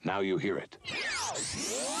Now you hear it.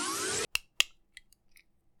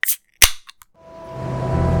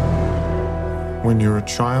 When you're a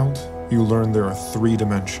child, you learn there are 3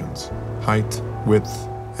 dimensions: height, width,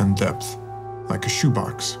 and depth, like a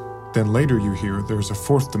shoebox. Then later you hear there's a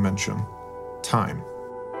 4th dimension: time.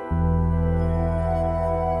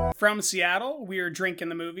 From Seattle, we're Drinking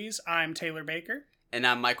the Movies. I'm Taylor Baker. And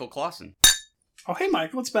I'm Michael Clausen. Oh, hey,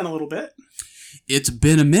 Michael. It's been a little bit. It's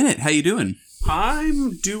been a minute. How you doing?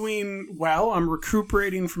 I'm doing well. I'm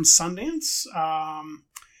recuperating from Sundance.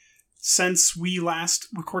 Since we last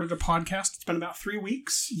recorded a podcast, it's been about 3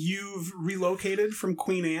 weeks. You've relocated from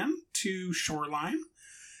Queen Anne to Shoreline.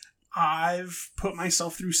 I've put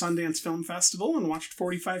myself through Sundance Film Festival and watched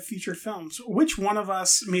 45 feature films. Which one of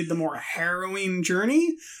us made the more harrowing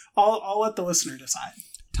journey? I'll let the listener decide.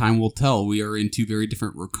 Time will tell. We are in 2 very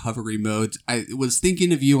different recovery modes. I was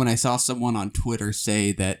thinking of you when I saw someone on Twitter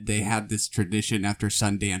say that they had this tradition after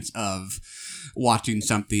Sundance of watching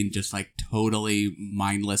something just like totally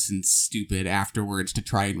mindless and stupid afterwards to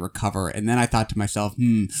try and recover. And then I thought to myself,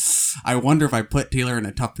 I wonder if I put Taylor in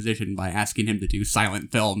a tough position by asking him to do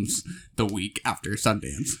silent films the week after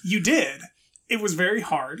Sundance. You did. It was very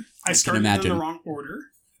hard. I started in the wrong order.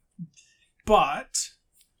 But,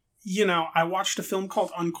 you know, I watched a film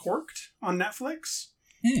called Uncorked on Netflix.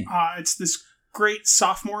 It's this great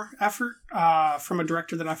sophomore effort from a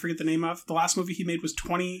director that I forget the name of. The last movie he made was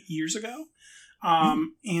 20 years ago.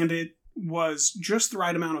 And it was just the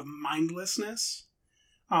right amount of mindlessness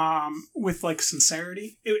with, like,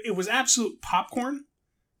 sincerity. It was absolute popcorn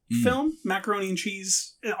film, macaroni and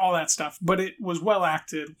cheese, all that stuff. But it was well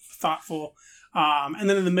acted, thoughtful. And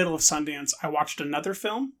then in the middle of Sundance, I watched another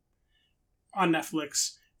film on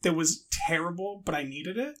Netflix that was terrible, but I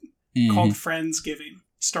needed it, called Friendsgiving,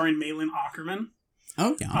 starring Malin Ackerman.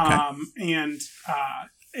 Oh, yeah, okay. And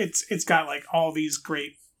it's got, like, all these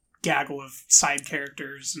great gaggle of side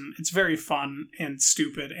characters, and it's very fun and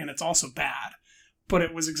stupid, and it's also bad, but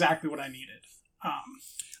it was exactly what I needed.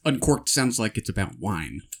 Uncorked sounds like it's about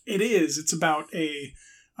wine. It is. It's about a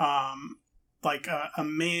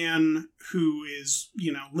man who is,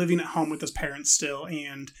 you know, living at home with his parents still,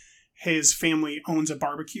 and his family owns a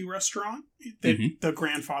barbecue restaurant that the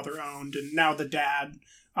grandfather owned, and now the dad,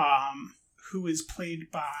 who is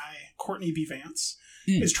played by Courtney B. Vance,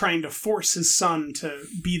 is trying to force his son to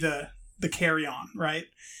be the carry-on, right?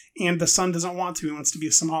 And the son doesn't want to. He wants to be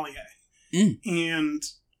a sommelier. And,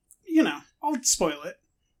 you know, I'll spoil it.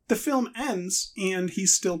 The film ends, and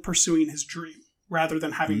he's still pursuing his dream, rather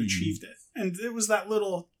than having achieved it. And it was that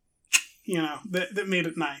little, you know, that made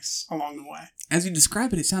it nice along the way. As you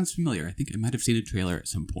describe it, it sounds familiar. I think I might have seen a trailer at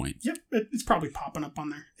some point. Yep, it's probably popping up on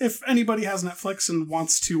there. If anybody has Netflix and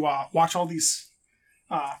wants to watch all these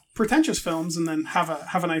pretentious films and then have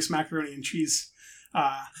a nice macaroni and cheese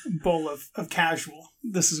bowl of casual,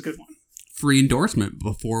 this is a good one. Free endorsement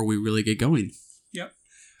before we really get going. Yep.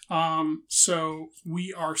 So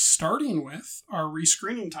we are starting with our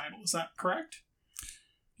rescreening title. Is that correct?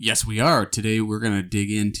 Yes, we are. Today we're going to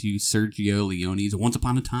dig into Sergio Leone's Once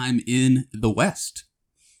Upon a Time in the West.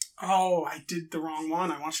 Oh, I did the wrong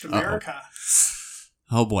one. I watched America.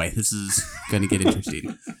 Oh boy, this is going to get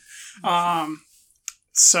interesting.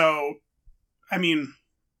 So, I mean,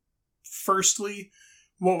 firstly,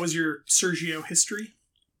 what was your Sergio history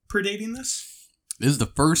predating this? This is the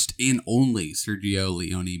first and only Sergio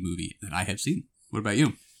Leone movie that I have seen. What about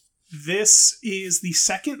you? This is the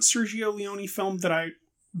second Sergio Leone film that I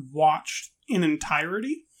watched in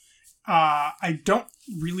entirety. I don't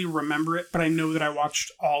really remember it, but I know that I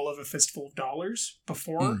watched all of A Fistful of Dollars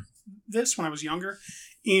before this when I was younger.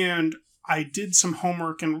 And I did some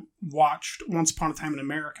homework and watched Once Upon a Time in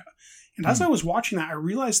America. And as I was watching that, I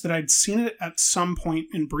realized that I'd seen it at some point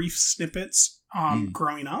in brief snippets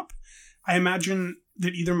growing up. I imagine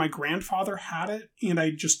that either my grandfather had it and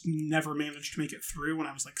I just never managed to make it through when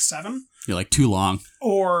I was like 7. You're like too long.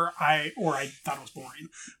 Or I thought it was boring,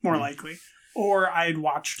 more likely. Or I'd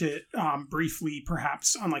watched it briefly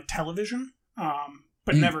perhaps on like television,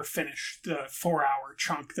 but never finished the 4-hour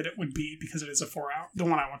chunk that it would be, because it is a 4-hour. The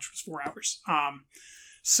one I watched was 4 hours.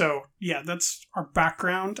 So yeah, that's our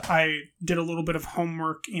background. I did a little bit of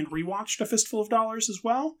homework and rewatched A Fistful of Dollars as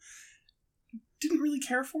well. Didn't really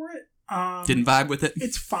care for it. Didn't vibe with it?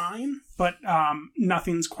 It's fine, but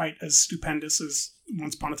nothing's quite as stupendous as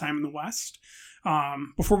Once Upon a Time in the West.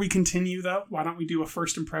 Before we continue, though, why don't we do a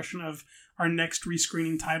first impression of our next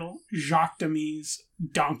rescreening title, Jacques Demy's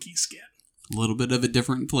Donkey Skin. A little bit of a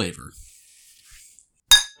different flavor.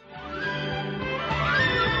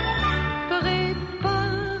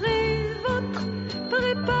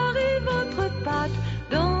 Préparez votre pâte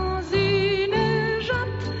dans une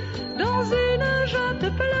jatte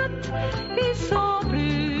toute plate et sans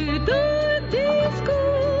plus de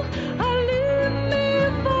discours. Allumez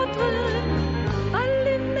votre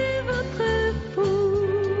four.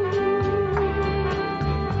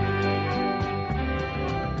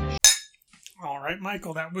 All right,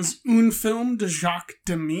 Michael, that was Un Film de Jacques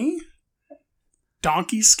Demy.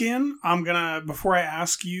 Donkey Skin. I'm gonna, before I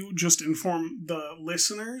ask you, just inform the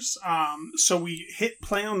listeners. So we hit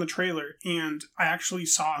play on the trailer, and I actually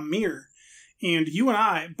saw a mirror. And you and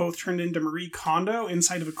I both turned into Marie Kondo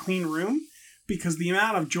inside of a clean room, because the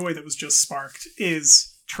amount of joy that was just sparked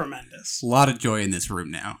is tremendous. A lot of joy in this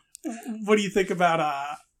room now. What do you think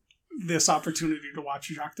about this opportunity to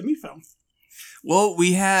watch a Jacques Demy film? Well,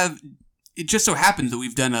 it just so happens that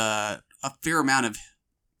we've done a fair amount of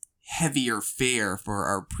heavier fare for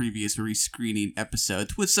our previous rescreening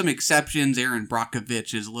episodes, with some exceptions. Aaron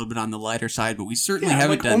Brockovich is a little bit on the lighter side, but we certainly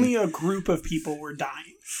haven't done... only a group of people were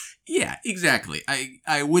dying. Yeah, exactly.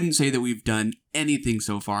 I wouldn't say that we've done anything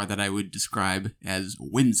so far that I would describe as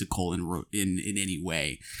whimsical in any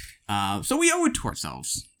way. So we owe it to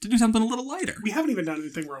ourselves to do something a little lighter. We haven't even done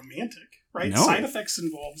anything romantic, right? No. Side Effects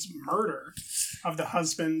involves murder of the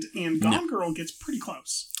husband, and Gone Girl gets pretty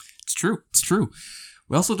close. It's true.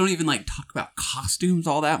 We also don't even talk about costumes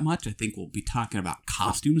all that much. I think we'll be talking about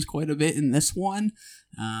costumes quite a bit in this one.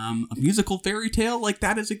 A musical fairy tale like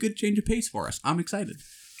that is a good change of pace for us. I'm excited.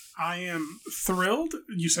 I am thrilled.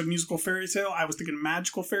 You said musical fairy tale. I was thinking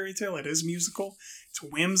magical fairy tale. It is musical. It's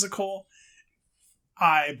whimsical.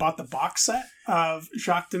 I bought the box set of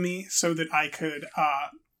Jacques Demy so that I could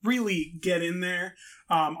really get in there.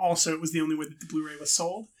 Also, it was the only way that the Blu-ray was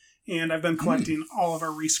sold. And I've been collecting all of our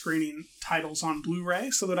rescreening titles on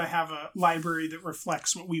Blu-ray so that I have a library that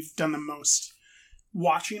reflects what we've done the most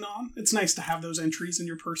watching on. It's nice to have those entries in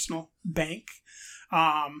your personal bank.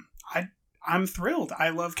 I'm thrilled. I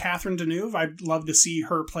love Catherine Deneuve. I'd love to see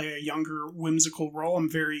her play a younger, whimsical role. I'm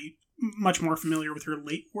much more familiar with her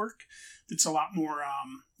late work. That's a lot more,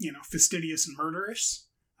 fastidious and murderous.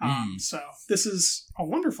 So this is a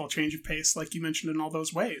wonderful change of pace, like you mentioned, in all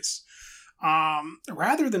those ways.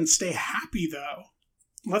 Rather than stay happy, though,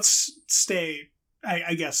 let's stay,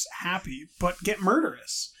 I guess, happy, but get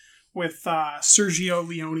murderous with Sergio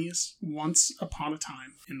Leone's Once Upon a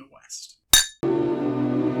Time in the West.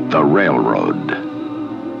 The railroad.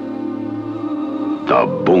 The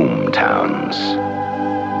boom towns.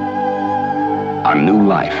 A new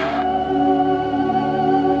life.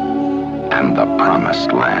 And the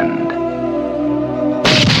promised land.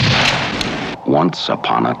 Once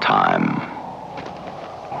upon a time.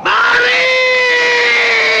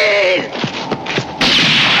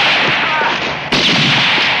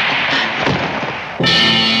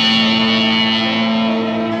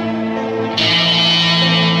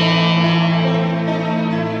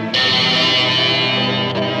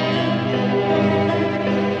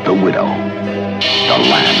 The widow, the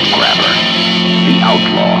land grabber, the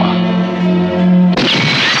outlaw,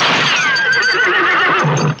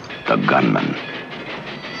 the gunman.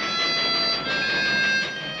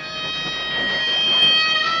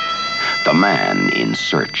 The man in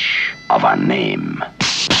search of a name.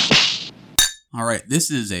 All right,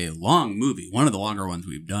 this is a long movie, one of the longer ones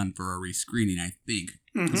we've done for a rescreening, I think.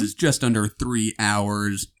 Mm-hmm. This is just under 3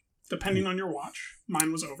 hours. Depending on your watch.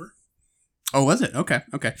 Mine was over. Oh, was it? Okay.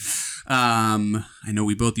 I know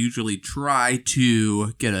we both usually try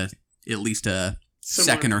to get at least a Similar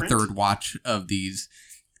second or print. third watch of these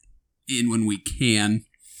in when we can.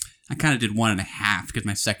 I kind of did 1.5 because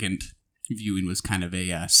my second viewing was kind of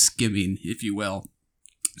a skimming, if you will.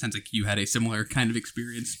 Sounds like you had a similar kind of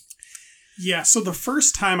experience. Yeah, so the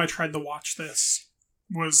first time I tried to watch this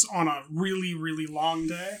was on a really, really long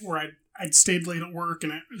day where I'd stayed late at work,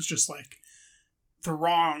 and it was just like the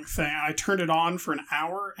wrong thing. I turned it on for an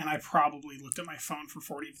hour, and I probably looked at my phone for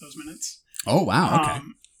 40 of those minutes. Oh, wow. Okay.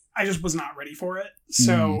 I just was not ready for it.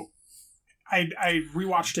 So I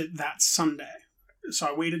rewatched it that Sunday. So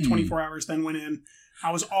I waited 24 hours, then went in.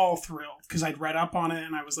 I was all thrilled because I'd read up on it,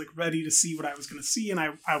 and I was ready to see what I was going to see, and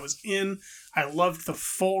I was in. I loved the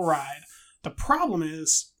full ride. The problem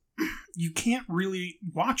is you can't really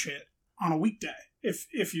watch it on a weekday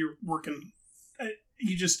if you're working.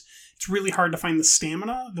 It's really hard to find the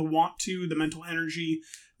stamina, the want to, the mental energy,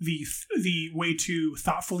 the way to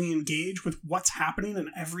thoughtfully engage with what's happening in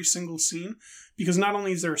every single scene. Because not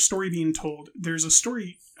only is there a story being told, there's a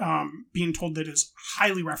story being told that is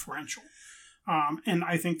highly referential. And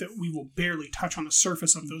I think that we will barely touch on the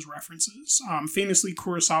surface of those references. Famously,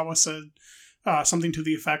 Kurosawa said something to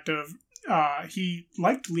the effect of, he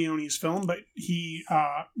liked Leone's film, but he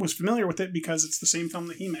was familiar with it because it's the same film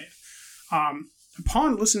that he made.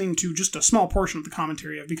 upon listening to just a small portion of the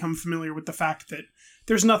commentary, I've become familiar with the fact that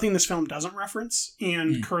there's nothing this film doesn't reference,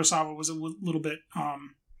 and Kurosawa was a little bit,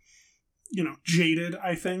 jaded,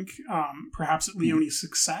 I think, perhaps at Leone's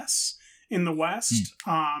success in the West,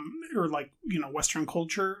 or Western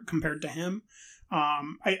culture compared to him.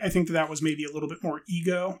 I think that was maybe a little bit more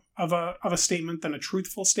ego of a statement than a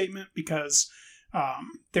truthful statement, because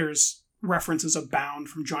there's references abound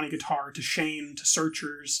from Johnny Guitar to Shane to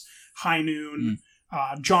Searchers, High Noon,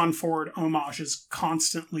 John Ford homages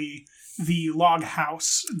constantly. The log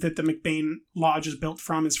house that the McBain Lodge is built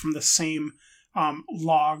from is from the same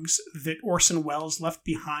logs that Orson Welles left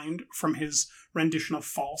behind from his rendition of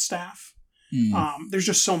Falstaff. There's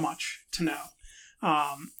just so much to know.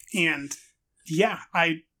 And yeah,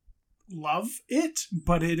 I love it,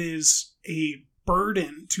 but it is a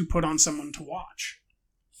burden to put on someone to watch.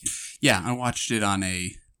 Yeah, I watched it on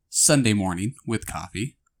a Sunday morning with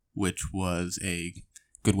coffee, which was a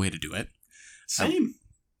good way to do it. Same.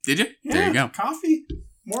 Did you? Yeah, there you go. Coffee.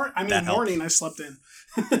 Morning I slept in.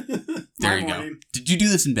 There you go. Did you do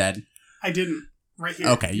this in bed? I didn't. Right here.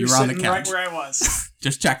 Okay, you were on the couch. Right where I was.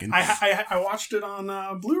 Just checking. I watched it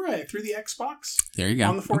on Blu-ray through the Xbox. There you go.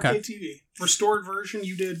 On the 4K TV. Restored version.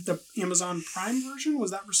 You did the Amazon Prime version? Was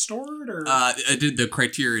that restored? Or I did the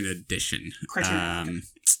Criterion edition. Criterion.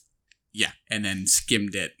 Yeah, and then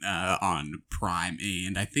skimmed it on Prime,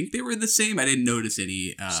 and I think they were the same. I didn't notice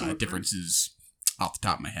any differences off the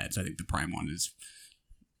top of my head, so I think the Prime one is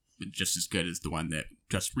just as good as the one that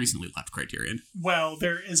just recently left Criterion. Well,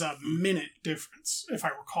 there is a minute difference, if I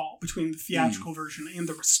recall, between the theatrical version and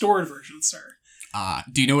the restored version, sir.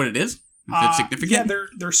 Do you know what it is? Is it significant? Yeah,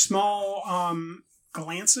 they're small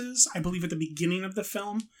glances, I believe, at the beginning of the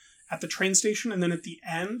film, at the train station, and then at the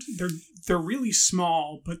end. They're really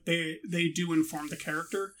small, but they do inform the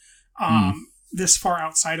character. This far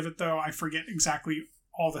outside of it, though, I forget exactly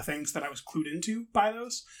all the things that I was clued into by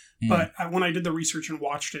those. But when I did the research and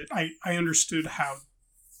watched it, I understood how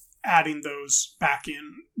adding those back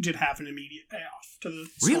in did have an immediate payoff to the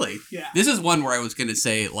story. Really? Yeah. This is one where I was going to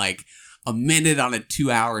say, like, a minute on a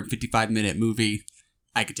 2-hour and 55-minute movie,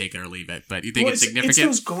 I could take it or leave it. But you think it's significant? It's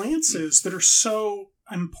those glances that are so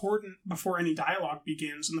important before any dialogue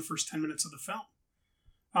begins in the first 10 minutes of the film.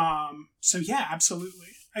 So yeah, absolutely.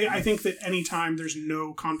 I think that anytime there's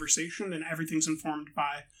no conversation and everything's informed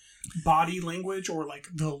by body language or like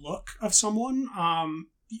the look of someone,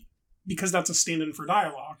 because that's a stand-in for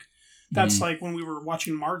dialogue. That's like when we were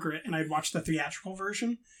watching Margaret and I'd watched the theatrical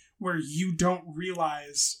version, where you don't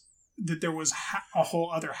realize that there was a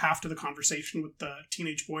whole other half to the conversation with the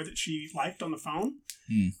teenage boy that she liked on the phone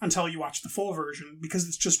until you watch the full version, because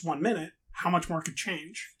it's just 1 minute. How much more could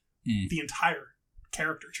change? The entire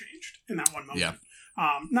character changed in that one moment. Yeah.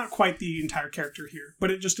 Not quite the entire character here,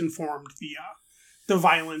 but it just informed the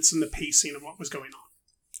violence and the pacing of what was going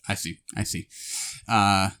on. I see.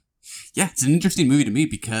 Yeah, it's an interesting movie to me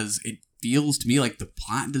because it feels to me like the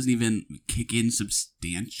plot doesn't even kick in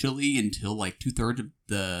substantially until like 2/3 of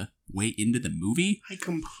the way into the movie. I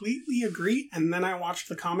completely agree. And then I watched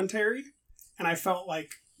the commentary and I felt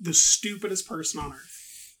like the stupidest person on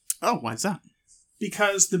earth. Oh, why is that?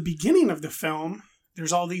 Because the beginning of the film,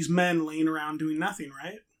 there's all these men laying around doing nothing,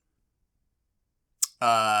 right?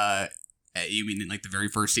 You mean in like the very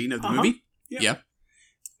first scene of the movie? Yeah.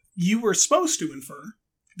 You were supposed to infer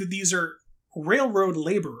that these are railroad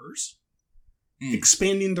laborers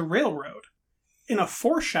expanding the railroad in a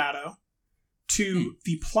foreshadow to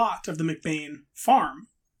the plot of the McBain farm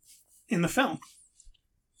in the film.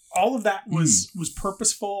 All of that was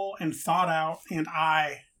purposeful and thought out, and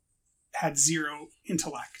I had zero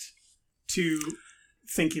intellect to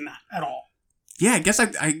thinking that at all. Yeah, I guess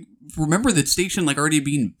I remember the station like already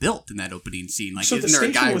being built in that opening scene. Like, so isn't the there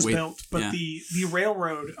a station guy was built, but the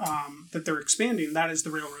railroad that they're expanding, that is the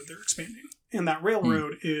railroad they're expanding. And that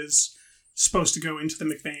railroad is supposed to go into the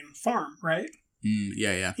McBain farm, right?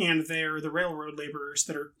 Yeah. And they're the railroad laborers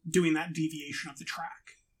that are doing that deviation of the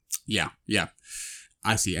track. Yeah.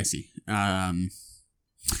 I see.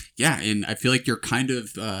 Yeah, and I feel like you're kind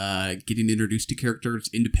of getting introduced to characters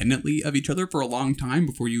independently of each other for a long time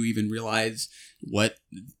before you even realize what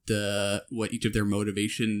each of their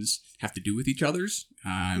motivations have to do with each other's.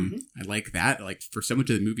 I like that. Like, for so much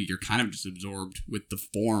of the movie, you're kind of just absorbed with the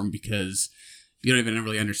form because you don't even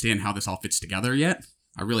really understand how this all fits together yet.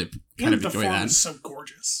 I really kind of enjoy that. The form is so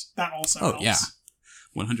gorgeous. That also helps. Yeah,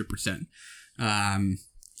 100%.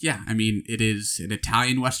 Yeah, I mean, it is an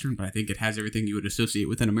Italian Western, but I think it has everything you would associate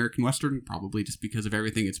with an American Western, probably just because of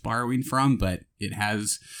everything it's borrowing from, but it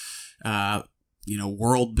has,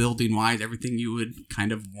 world building wise, everything you would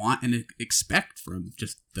kind of want and expect from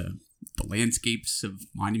just the the landscapes of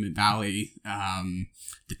Monument Valley,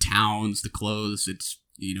 the towns, the clothes. It's,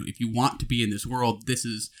 if you want to be in this world, this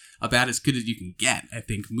is about as good as you can get, I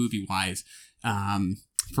think, movie-wise.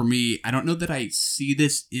 For me, I don't know that I see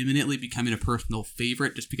this imminently becoming a personal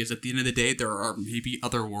favorite, just because at the end of the day, there are maybe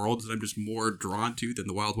other worlds that I'm just more drawn to than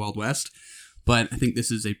the Wild Wild West. But I think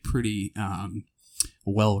this is a pretty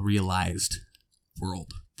well-realized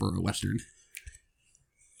world for a Western.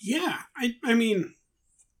 Yeah, I mean,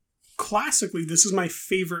 classically, this is my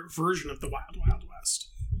favorite version of the Wild Wild West.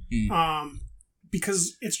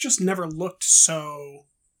 Because it's just never looked so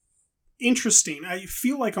interesting. I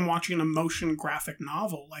feel like I'm watching a motion graphic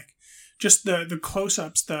novel. Like, just the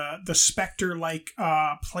close-ups, the Spectre-like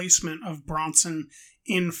placement of Bronson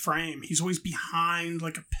in frame. He's always behind,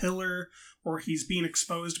 like, a pillar, or he's being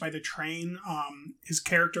exposed by the train. His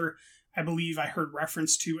character, I believe I heard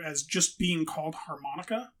reference to as just being called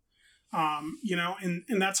Harmonica.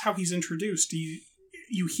 And that's how he's introduced.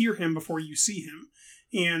 You hear him before you see him.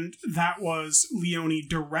 And that was Leone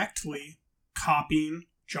directly copying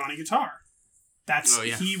Johnny Guitar.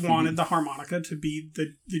 He wanted the harmonica to be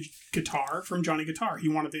the guitar from Johnny Guitar. He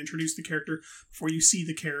wanted to introduce the character before you see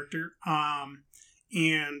the character.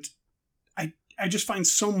 And I just find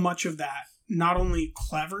so much of that not only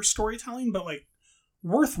clever storytelling, but like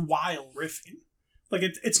worthwhile riffing. Like,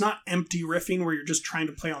 it's not empty riffing where you're just trying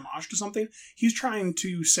to play homage to something. He's trying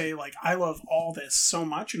to say, like, I love all this so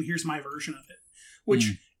much, and here's my version of it.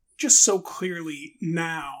 Which, just so clearly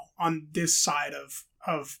now, on this side of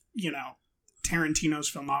Tarantino's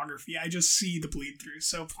filmography, I just see the bleed-through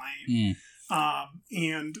so plain.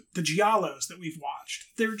 And the giallos that we've watched,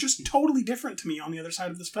 they're just totally different to me on the other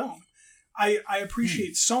side of this film. I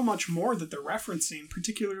appreciate so much more that they're referencing,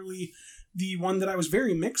 particularly the one that I was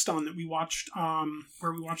very mixed on that we watched,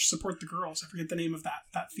 where we watched Support the Girls. I forget the name of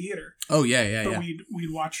that theater. Oh, yeah. But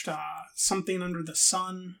we'd watched Something Under the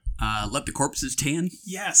Sun. Let the Corpses Tan?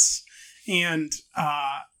 Yes. And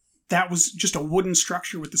that was just a wooden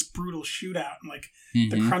structure with this brutal shootout, and like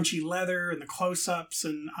the crunchy leather and the close-ups,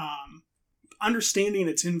 and understanding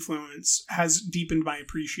its influence has deepened my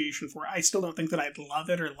appreciation for it. I still don't think that I'd love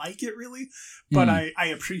it or like it really, but I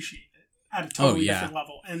appreciate it at a totally different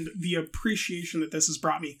level. And the appreciation that this has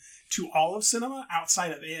brought me to all of cinema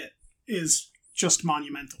outside of it is just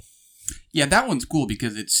monumental. Yeah, that one's cool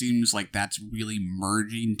because it seems like that's really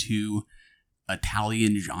merging two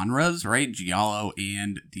Italian genres, right? Giallo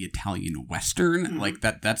and the Italian Western. Like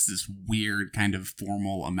that's this weird kind of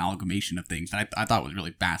formal amalgamation of things that I thought was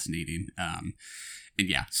really fascinating. And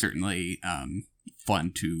yeah, certainly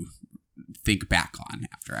fun to think back on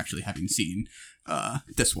after actually having seen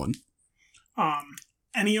this one.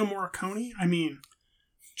 Ennio Morricone, I mean,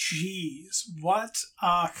 geez, what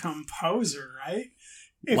a composer, right?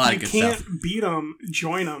 If you can't beat him,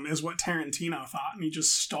 join him, is what Tarantino thought, and he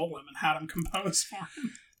just stole him and had him compose for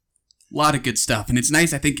him. A lot of good stuff, and it's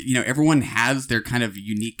nice. I think everyone has their kind of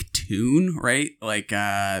unique tune, right? Like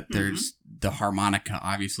there's the harmonica,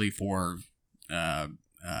 obviously for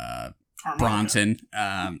Bronson.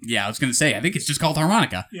 Yeah, I was gonna say I think it's just called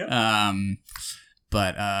harmonica. Yeah.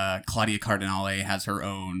 But Claudia Cardinale has her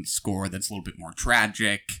own score that's a little bit more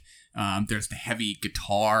tragic. There's the heavy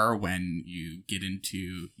guitar when you get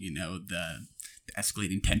into, the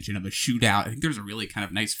escalating tension of a shootout. I think there's a really kind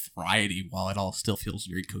of nice variety while it all still feels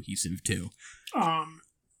very cohesive too.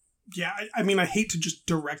 Yeah, I mean, I hate to just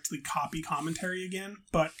directly copy commentary again,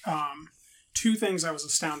 but two things I was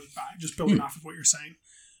astounded by, just building off of what you're saying.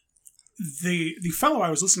 The fellow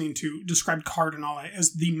I was listening to described Cardinale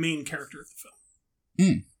as the main character of the film.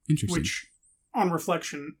 Interesting. Which, on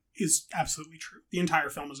reflection, is absolutely true. The entire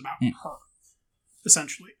film is about her,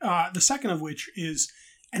 essentially. The second of which is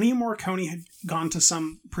Ennio Morricone had gone to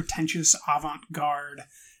some pretentious avant-garde,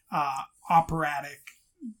 operatic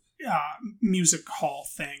music hall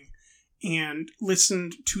thing and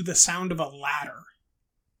listened to the sound of a ladder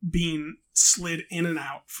being slid in and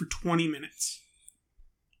out for 20 minutes.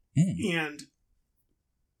 And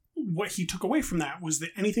what he took away from that was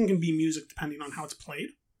that anything can be music depending on how it's played.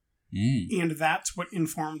 And that's what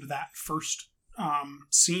informed that first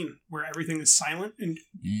scene where everything is silent,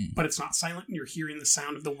 but it's not silent, and you're hearing the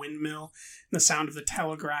sound of the windmill, and the sound of the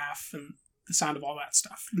telegraph, and the sound of all that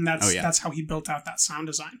stuff. And that's how he built out that sound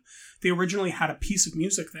design. They originally had a piece of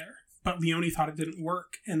music there, but Leone thought it didn't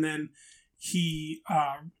work, and then he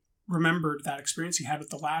remembered that experience he had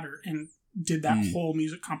with the ladder and did that whole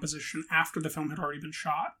music composition after the film had already been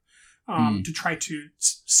shot to try to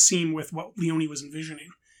seem with what Leone was envisioning.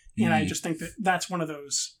 And I just think that that's one of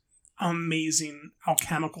those amazing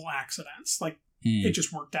alchemical accidents. Like, it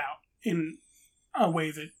just worked out in a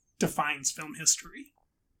way that defines film history.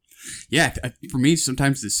 Yeah, for me,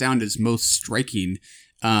 sometimes the sound is most striking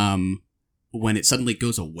when it suddenly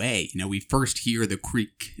goes away. You know, we first hear the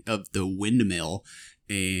creak of the windmill,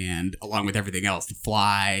 and along with everything else, the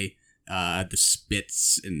fly, the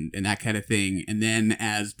spits, and that kind of thing. And then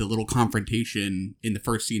as the little confrontation in the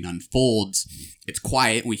first scene unfolds, it's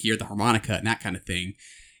quiet, and we hear the harmonica and that kind of thing.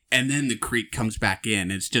 And then the creak comes back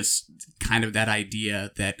in. It's just kind of that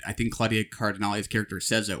idea that I think Claudia Cardinale's character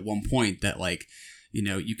says at one point that, like, you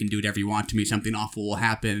know, you can do whatever you want to me, something awful will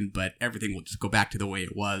happen, but everything will just go back to the way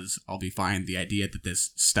it was. I'll be fine. The idea that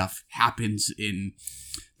this stuff happens in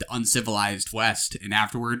the uncivilized West, and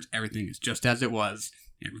afterwards, everything is just as it was.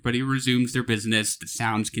 Everybody resumes their business. The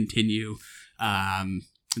sounds continue. And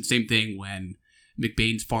same thing when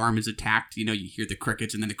McBain's farm is attacked. You know, you hear the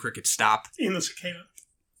crickets, and then the crickets stop. In the cicada.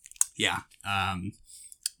 Yeah.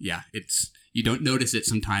 Yeah, it's, you don't notice it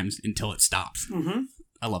sometimes until it stops. Mm-hmm.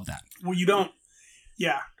 I love that. Well, you don't.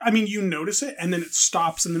 Yeah, I mean, you notice it, and then it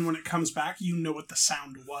stops, and then when it comes back, you know what the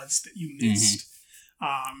sound was that you missed.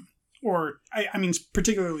 I mean,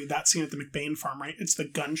 particularly that scene at the McBain farm, right? It's the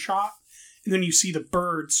gunshot, and then you see the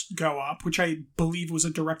birds go up, which I believe was a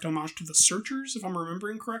direct homage to the Searchers, if I'm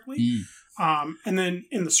remembering correctly. And then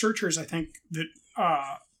in the Searchers, I think that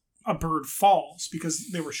a bird falls because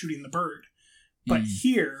they were shooting the bird. But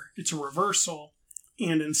here, it's a reversal,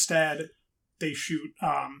 and instead, they shoot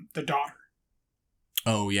the daughter.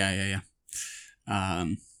 Oh, yeah.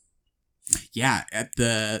 Yeah, at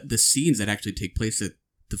the scenes that actually take place at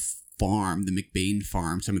the farm, the McBain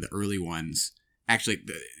farm, some of the early ones, actually,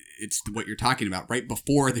 it's what you're talking about. Right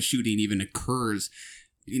before the shooting even occurs,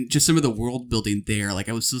 just some of the world building there. Like,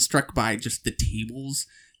 I was so struck by just the tables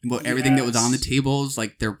and everything that was on the tables.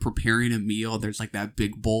 Like, they're preparing a meal. There's, like, that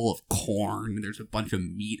big bowl of corn. There's a bunch of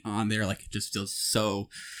meat on there. Like, it just feels so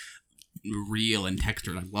real and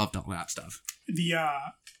textured. I loved all that stuff.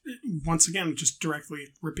 Once again, just directly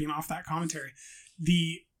ripping off that commentary,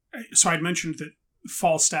 so I'd mentioned that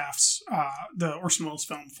Falstaff's, the Orson Welles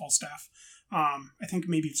film Falstaff, I think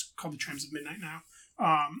maybe it's called The Chimes of Midnight now,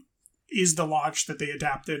 is the lodge that they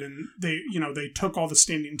adapted, and they took all the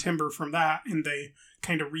standing timber from that, and they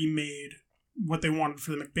kind of remade what they wanted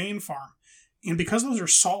for the McBain farm. And because those are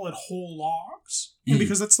solid whole logs, and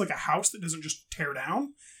because that's like a house that doesn't just tear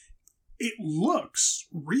down, it looks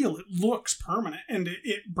real. It looks permanent. And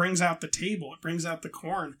it brings out the table. It brings out the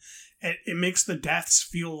corn. It makes the deaths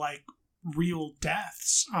feel like real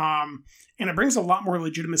deaths. And it brings a lot more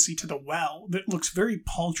legitimacy to the well that looks very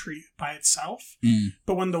paltry by itself.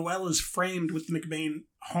 But when the well is framed with the McBain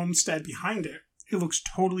homestead behind it, it looks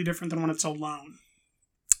totally different than when it's alone.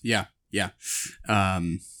 Yeah.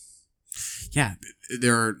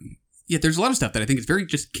 There's a lot of stuff that I think is very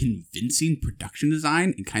just convincing production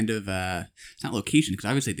design and kind of, it's not location, because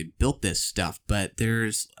obviously they built this stuff, but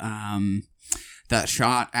there's that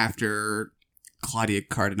shot after Claudia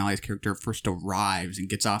Cardinale's character first arrives and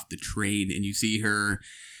gets off the train, and you see her,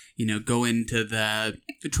 you know, go into the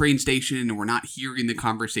train station, and we're not hearing the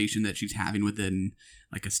conversation that she's having with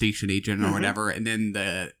like a station agent or whatever, and then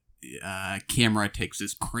the camera takes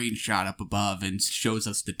this crane shot up above and shows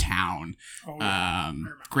us the town.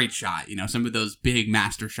 Great shot. You know, some of those big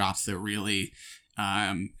master shots that really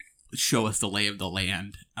show us the lay of the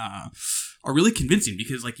land are really convincing,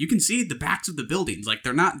 because, like, you can see the backs of the buildings. Like,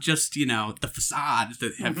 they're not just, you know, the facades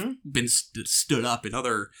that have been stood up in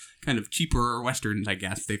other kind of cheaper westerns, I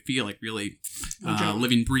guess. They feel like really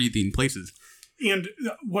living, breathing places. And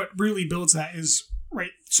what really builds that is,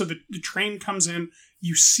 right, so the train comes in,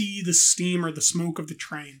 you see the steam or the smoke of the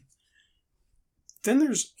train. Then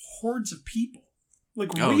there's hordes of people.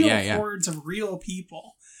 Like hordes of real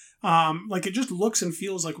people. Like, it just looks and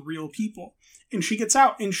feels like real people. And she gets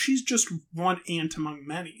out, and she's just one ant among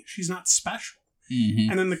many. She's not special.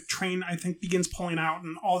 And then the train, I think, begins pulling out,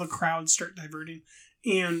 and all the crowds start diverting.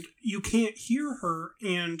 And you can't hear her,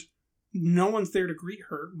 and no one's there to greet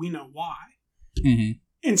her. We know why.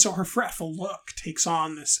 And so her fretful look takes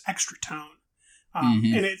on this extra tone.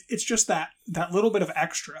 And it's just that little bit of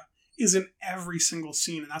extra is in every single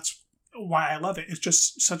scene, and that's why I love it. It's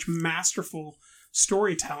just such masterful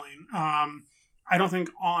storytelling. I don't think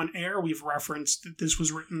on air we've referenced that this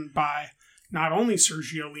was written by not only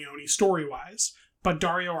Sergio Leone story-wise, but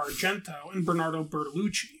Dario Argento and Bernardo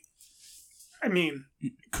Bertolucci. I mean,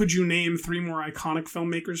 could you name 3 more iconic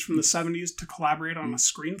filmmakers from the 70s to collaborate on a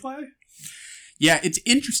screenplay? Yeah, it's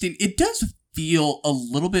interesting. It does feel a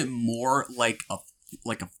little bit more like a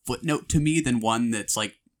footnote to me than one that's,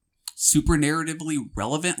 like, super narratively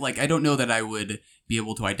relevant. Like, I don't know that I would be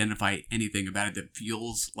able to identify anything about it that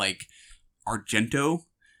feels like Argento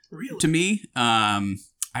to me.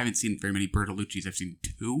 I haven't seen very many Bertolucci's. I've seen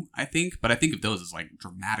 2, I think, but I think of those as like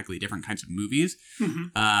dramatically different kinds of movies.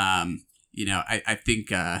 Mm-hmm. You know, I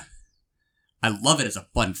think I love it as a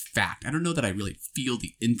fun fact. I don't know that I really feel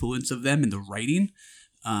the influence of them in the writing,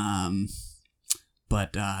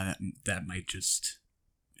 but that might just,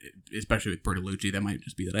 especially with Bertolucci, that might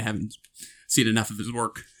just be that I haven't seen enough of his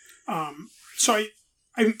work. So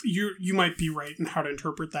you might be right in how to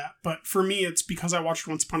interpret that, but for me, it's because I watched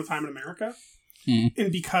Once Upon a Time in America,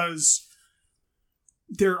 and because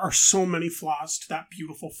there are so many flaws to that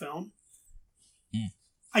beautiful film.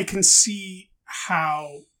 I can see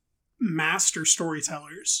how master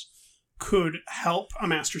storytellers could help a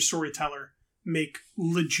master storyteller make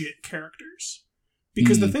legit characters,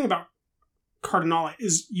 because the thing about Cardinale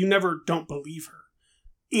is you never don't believe her,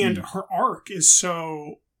 and her arc is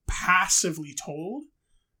so passively told,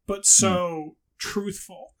 but so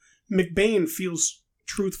truthful. McBain feels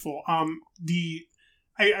truthful.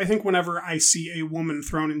 I think whenever I see a woman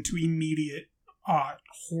thrown into immediate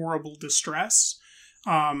horrible distress,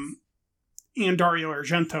 and Dario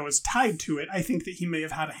Argento is tied to it, I think that he may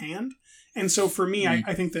have had a hand. And so for me,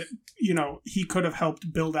 I think that, you know, he could have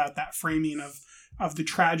helped build out that framing of the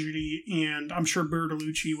tragedy, and I'm sure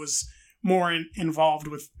Bertolucci was more involved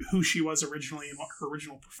with who she was originally and what her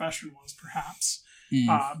original profession was, perhaps,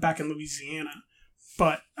 back in Louisiana.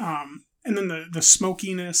 But, and then the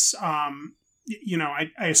smokiness, you know,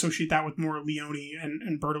 I associate that with more Leone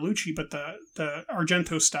and Bertolucci, but the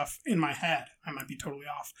Argento stuff in my head, I might be totally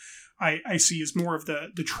off, I see as more of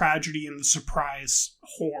the tragedy and the surprise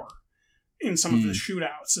horror in some of the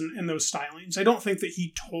shootouts and those stylings. I don't think that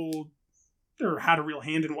he told or had a real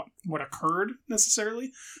hand in what occurred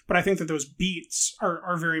necessarily, but I think that those beats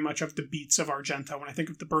are very much of the beats of Argento when I think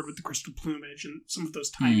of The Bird with the Crystal Plumage and some of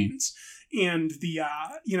those timings. And the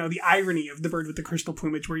you know, the irony of The Bird with the Crystal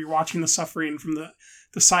Plumage, where you're watching the suffering from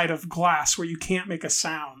the side of glass where you can't make a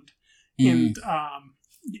sound, and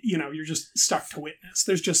you know, you're just stuck to witness.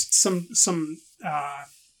 There's just some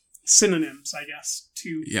synonyms, I guess,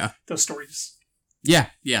 to those stories. Yeah,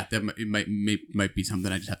 that might be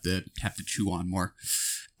something I just have to chew on more.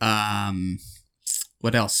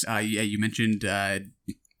 What else? Yeah, you mentioned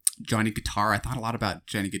Johnny Guitar. I thought a lot about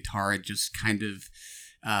Johnny Guitar, just kind of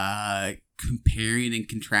comparing and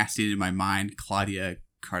contrasting in my mind Claudia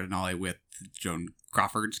Cardinale with Joan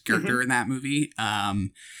Crawford's character in that movie,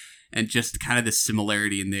 and just kind of the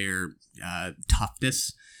similarity in their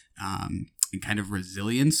toughness and kind of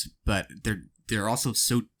resilience, but they're also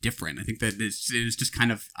so different. I think that it was just kind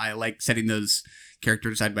of, I like setting those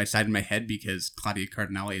characters side by side in my head because Claudia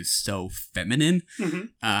Cardinale is so feminine,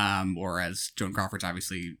 whereas Joan Crawford's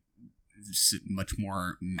obviously much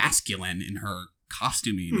more masculine in her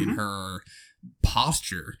costuming, in her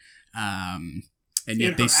posture, and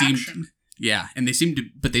yet they seem, and they seem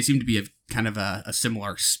to be kind of a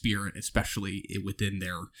similar spirit, especially within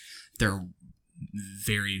their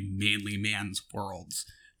very manly man's worlds.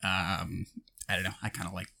 I don't know. I kind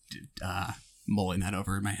of like mulling that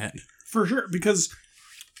over in my head. For sure, because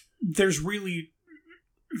there's really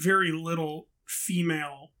very little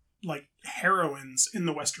female like heroines in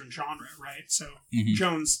the Western genre, right? So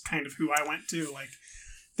Joan's kind of who I went to. Like,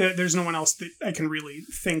 there's no one else that I can really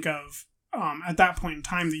think of at that point in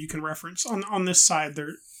time that you can reference. On this side,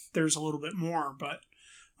 there's a little bit more, but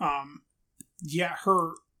yeah,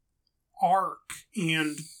 her arc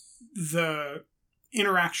and the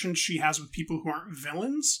interactions she has with people who aren't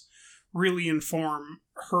villains really inform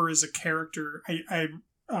her as a character. I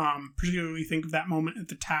particularly think of that moment at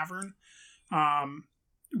the tavern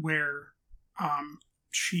where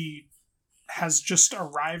she has just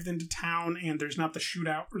arrived into town and there's not the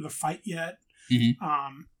shootout or the fight yet.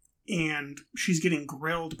 And she's getting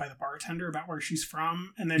grilled by the bartender about where she's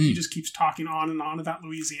from, and then he just keeps talking on and on about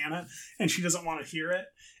Louisiana, and she doesn't want to hear it.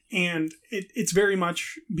 And it's very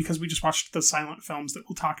much because we just watched the silent films that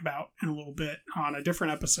we'll talk about in a little bit on a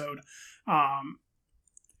different episode.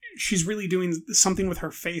 She's really doing something with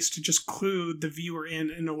her face to just clue the viewer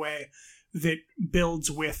in a way that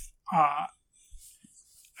builds with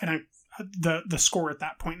the score at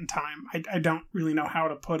that point in time. I don't really know how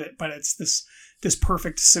to put it, but it's this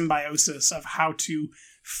perfect symbiosis of how to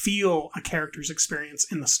feel a character's experience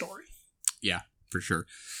in the story. Yeah, for sure.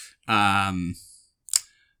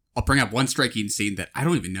 I'll bring up one striking scene that I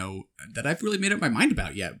don't even know that I've really made up my mind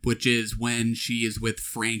about yet, which is when she is with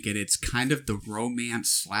Frank, and it's kind of the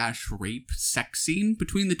romance/rape sex scene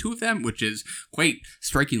between the two of them, which is quite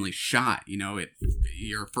strikingly shot. You know,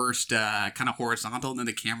 you're first kind of horizontal, and then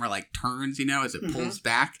the camera like turns, you know, as it pulls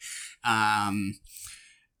back. I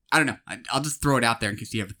don't know. I'll just throw it out there in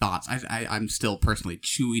case you have thoughts. I'm still personally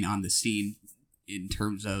chewing on the scene in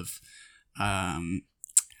terms of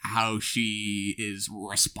how she is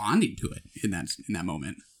responding to it in that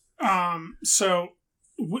moment. So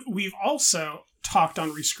we've also talked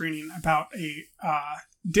on Rescreening about a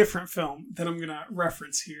different film that I'm going to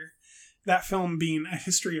reference here. That film being A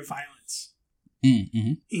History of Violence.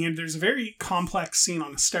 Mm-hmm. And there's a very complex scene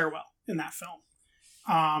on a stairwell in that film,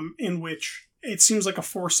 in which it seems like a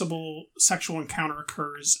forcible sexual encounter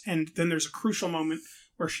occurs, and then there's a crucial moment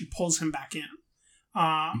where she pulls him back in,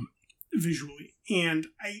 visually. And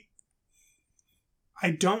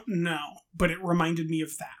I don't know, but it reminded me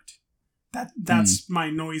of that. That's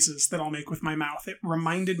my noises that I'll make with my mouth. It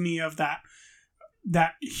reminded me of that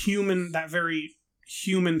very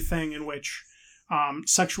human thing in which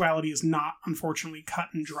sexuality is not, unfortunately, cut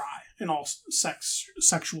and dry in all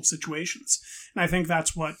sexual situations. And I think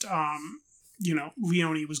that's what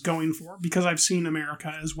Leone was going for, because I've seen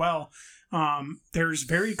America as well. There's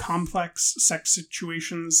very complex sex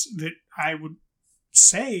situations that I would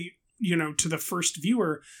say, to the first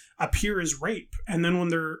viewer, appear as rape. And then when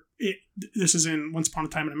this is in Once Upon a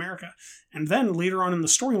Time in America. And then later on in the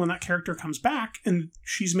story, when that character comes back and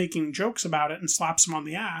she's making jokes about it and slaps him on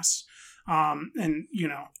the ass, and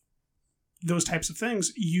those types of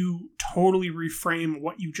things, you totally reframe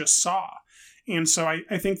what you just saw. And so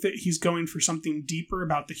I think that he's going for something deeper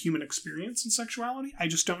about the human experience and sexuality. I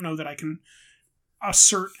just don't know that I can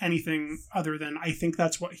assert anything other than I think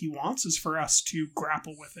that's what he wants, is for us to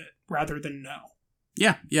grapple with it rather than know.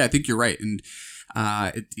 Yeah, I think you're right. And,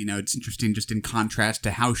 it's interesting just in contrast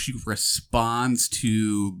to how she responds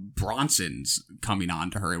to Bronson's coming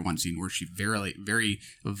on to her in one scene where she very, very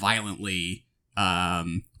violently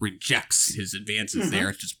rejects his advances there.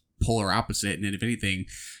 It's just polar opposite. And if anything,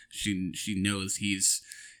 she knows he's,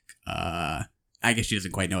 I guess she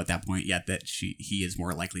doesn't quite know at that point yet that he is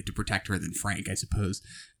more likely to protect her than Frank, I suppose.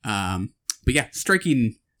 But yeah,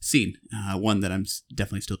 striking scene. One that I'm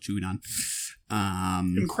definitely still chewing on.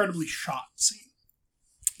 Incredibly shot scene.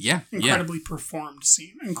 Yeah. Incredibly performed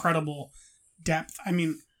scene. Incredible depth. I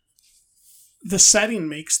mean, the setting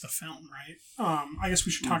makes the film, right? I guess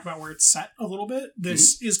we should talk about where it's set a little bit.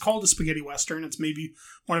 This is called a spaghetti western. It's maybe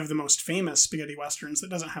one of the most famous spaghetti westerns that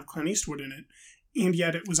doesn't have Clint Eastwood in it, and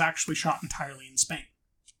yet it was actually shot entirely in Spain.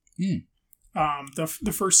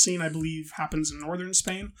 The first scene, I believe, happens in northern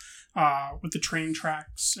Spain, with the train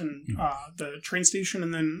tracks and the train station,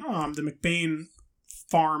 and then the McBain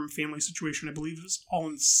farm family situation, I believe, is all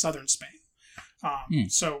in southern Spain.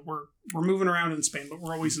 So we're moving around in Spain, but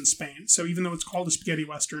we're always in Spain. So even though it's called a spaghetti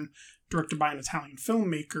western, directed by an Italian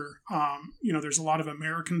filmmaker, there's a lot of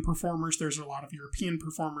American performers, there's a lot of European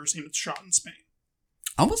performers, and it's shot in Spain.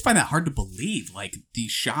 I almost find that hard to believe. Like, the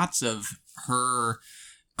shots of her,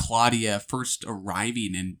 Claudia, first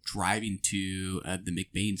arriving and driving to the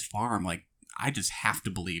McBain's farm, like, I just have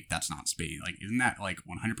to believe that's not Spain. Like, isn't that like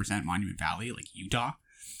 100% Monument Valley, like Utah?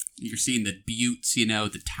 You're seeing the buttes,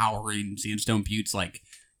 the towering sandstone buttes. Like,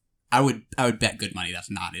 I would bet good money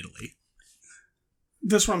that's not Italy.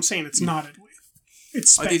 That's what I'm saying. It's not Italy.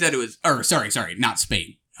 It's Spain. I think that it was. Or sorry, not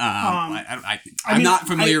Spain. I'm not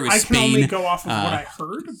familiar with Spain. I can only go off of what I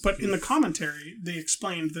heard, but in the commentary, they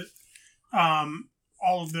explained that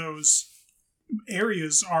all of those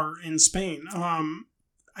areas are in Spain.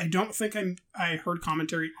 I don't think I heard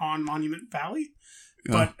commentary on Monument Valley,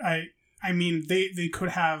 but I mean, they could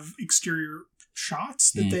have exterior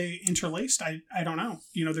shots that they interlaced. I don't know.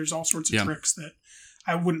 There's all sorts of tricks that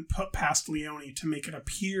I wouldn't put past Leone to make it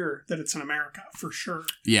appear that it's in America, for sure.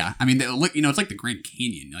 Yeah, I mean, it's like the Grand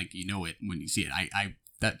Canyon. Like, it when you see it. I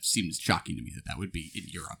that seems shocking to me that would be in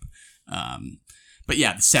Europe. But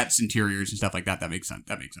yeah, the sets, interiors, and stuff like that makes sense.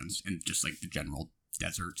 That makes sense. And just like the general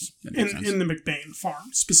deserts. In the McBain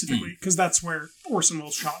farm, specifically, because that's where Orson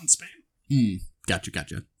Welles shot in Spain.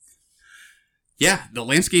 Gotcha. Yeah, the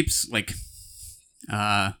landscape's like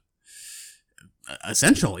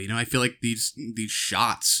essential. I feel like these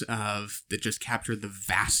shots that just capture the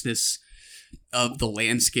vastness of the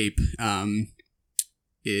landscape are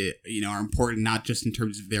important, not just in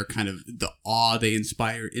terms of their kind of the awe they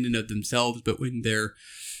inspire in and of themselves, but when they're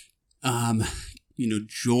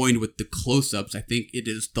joined with the close-ups. I think it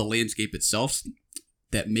is the landscape itself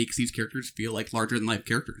that makes these characters feel like larger-than-life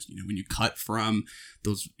characters. When you cut from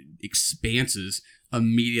those expanses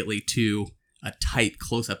immediately to a tight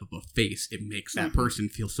close-up of a face, it makes that person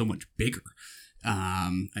feel so much bigger.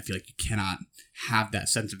 I feel like you cannot have that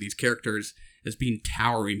sense of these characters as being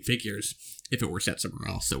towering figures if it were set somewhere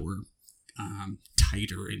else that were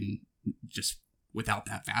tighter and just without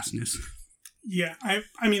that vastness. Yeah,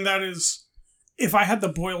 I mean, that is... If I had to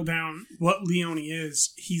boil down what Leone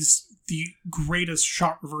is, he's the greatest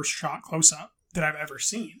reverse shot close-up that I've ever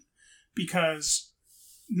seen, because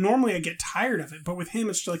normally I get tired of it, but with him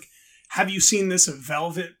it's like, have you seen this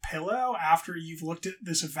velvet pillow after you've looked at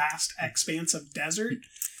this vast expanse of desert?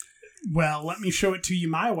 Well, let me show it to you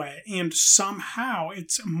my way. And somehow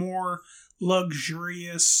it's more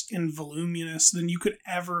luxurious and voluminous than you could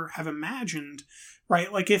ever have imagined,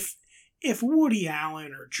 right? Like if Woody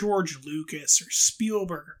Allen or George Lucas or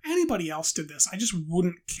Spielberg or anybody else did this, I just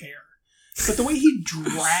wouldn't care. But the way he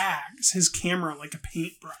drags his camera like a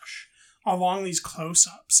paintbrush along these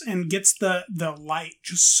close-ups and gets the light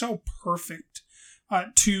just so perfect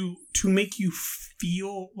to make you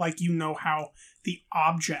feel like you know how the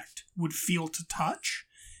object would feel to touch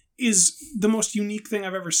is the most unique thing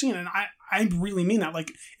I've ever seen. And I really mean that.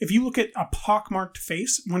 Like, if you look at a pockmarked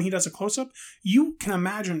face when he does a close-up, you can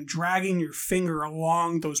imagine dragging your finger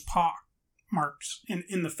along those pock marks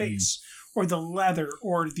in the face, or the leather,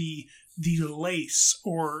 or the lace,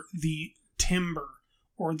 or the timber,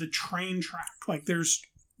 or the train track. Like, there's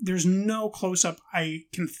no close-up I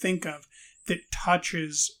can think of that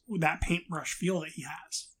touches that paintbrush feel that he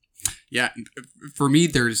has. Yeah, for me,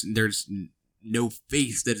 there's no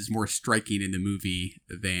face that is more striking in the movie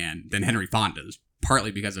than Henry Fonda's,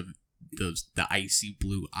 partly because of the icy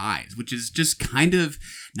blue eyes, which is just kind of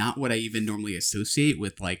not what I even normally associate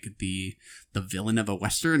with like the villain of a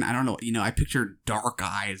Western. I don't know, I picture dark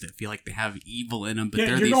eyes that feel like they have evil in them, but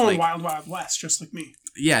you're these going like, Wild Wild West, just like me.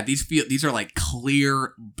 Yeah, these are like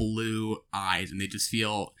clear blue eyes, and they just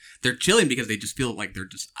feel, they're chilling because they just feel like they're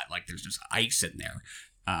just like there's just ice in there.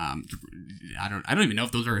 I don't even know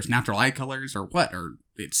if those are his natural eye colors or what, or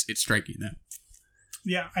it's striking though.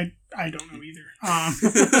 Yeah, I don't know either.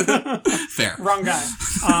 Fair. Wrong guy.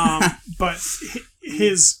 But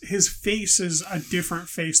his face is a different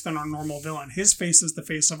face than our normal villain. His face is the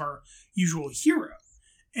face of our usual hero.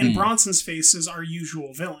 And Bronson's face is our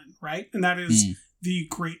usual villain, right? And that is the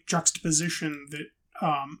great juxtaposition that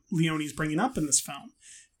Leone's bringing up in this film.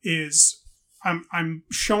 Is I'm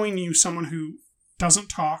showing you someone who doesn't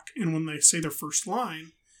talk, and when they say their first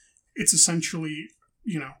line, it's essentially,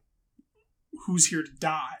 who's here to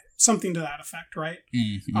die? Something to that effect, right?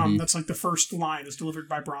 Mm-hmm. That's like the first line is delivered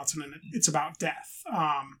by Bronson, and it's about death.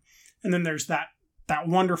 And then there's that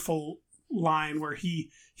wonderful line where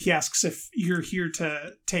he asks if you're here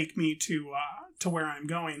to take me to where I'm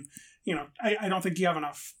going. I don't think you have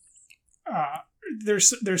enough.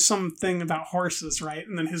 There's something about horses, right?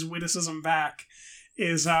 And then his witticism back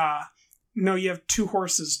is, no, you have 2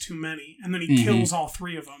 horses too many. And then he kills all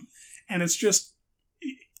 3 of them. And it's just,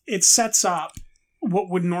 it sets up what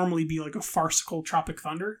would normally be like a farcical Tropic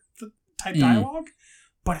Thunder type dialogue,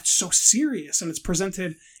 but it's so serious, and it's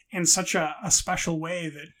presented in such a special way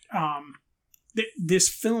that this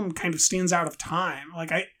film kind of stands out of time.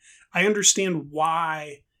 Like, I understand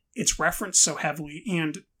why it's referenced so heavily,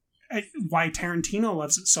 and why Tarantino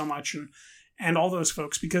loves it so much, and all those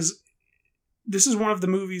folks, because this is one of the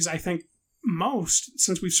movies I think most,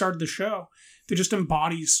 since we've started the show, that just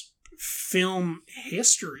embodies film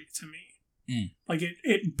history to me. Like,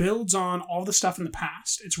 it builds on all the stuff in the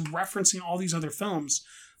past. It's referencing all these other films,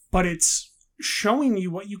 but it's showing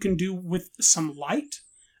you what you can do with some light,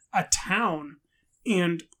 a town,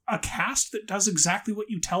 and a cast that does exactly what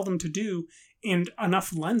you tell them to do, and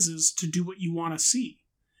enough lenses to do what you want to see.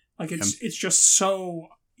 Like, it's just so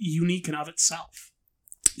unique in of itself.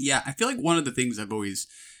 Yeah, I feel like one of the things I've always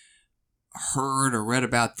heard or read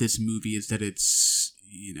about this movie is that it's,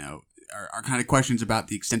 are kind of questions about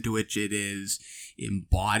the extent to which it is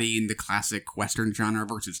embodying the classic Western genre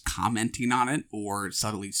versus commenting on it or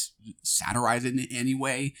subtly satirizing it in any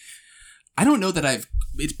way. I don't know that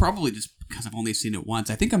it's probably just because I've only seen it once.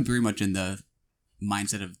 I think I'm very much in the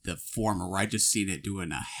mindset of the former, where I just seen it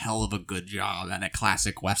doing a hell of a good job at a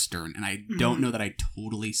classic Western, and I don't know that I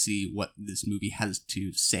totally see what this movie has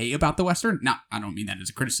to say about the Western. Now, I don't mean that as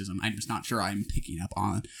a criticism. I'm just not sure I'm picking up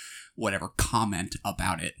on whatever comment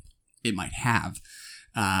about it might have.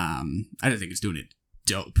 I don't think it's doing it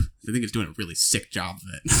dope. I think it's doing a really sick job of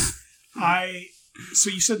it. So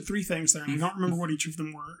you said 3 things there, and I don't remember what each of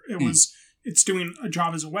them were. It was, it's doing a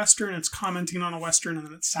job as a Western, it's commenting on a Western, and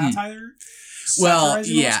then it's satire. Well,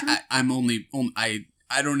 yeah, I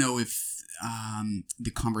don't know if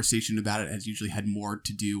the conversation about it has usually had more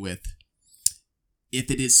to do with if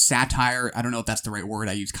it is satire. I don't know if that's the right word.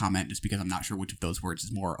 I use comment just because I'm not sure which of those words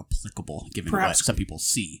is more applicable given what some people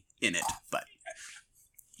see in it. But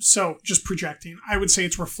so, just projecting, I would say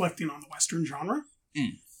it's reflecting on the Western genre.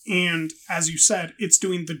 And as you said, it's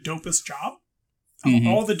doing the dopest job of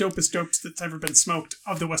all the dopest dopes that's ever been smoked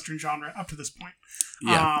of the Western genre up to this point.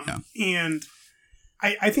 And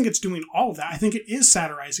I think it's doing all of that. I think it is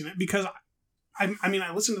satirizing it because I mean,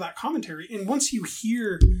 I listened to that commentary, and once you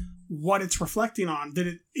hear what it's reflecting on,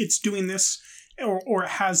 that it's doing this, or it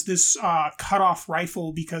has this cut-off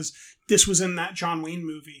rifle because this was in that John Wayne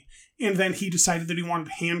movie, and then he decided that he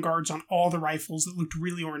wanted handguards on all the rifles that looked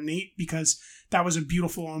really ornate because that was a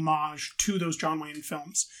beautiful homage to those John Wayne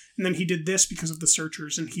films. And then he did this because of The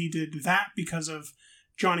Searchers, and he did that because of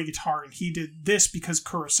Johnny Guitar, and he did this because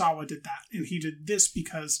Kurosawa did that, and he did this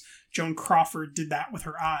because Joan Crawford did that with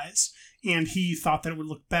her eyes, and he thought that it would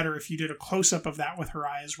look better if you did a close-up of that with her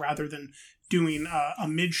eyes rather than doing a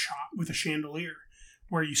mid-shot with a chandelier,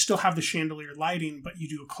 where you still have the chandelier lighting, but you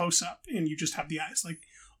do a close-up and you just have the eyes. Like,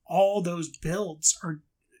 all those builds are,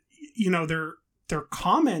 they're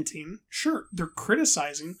commenting, sure, they're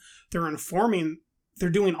criticizing, they're informing, they're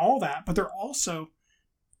doing all that, but they're also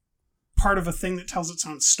part of a thing that tells its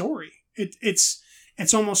own story. It's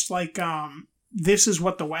almost like this is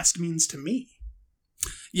what the West means to me.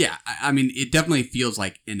 Yeah, I mean, it definitely feels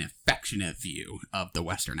like an affectionate view of the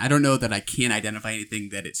Western. I don't know that I can identify anything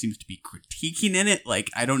that it seems to be critiquing in it. Like,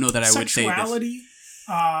 I don't know that I would say this. Sexuality,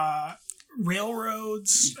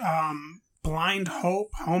 railroads, blind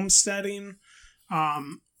hope, homesteading,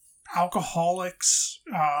 alcoholics,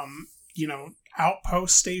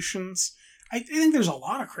 outpost stations. I think there's a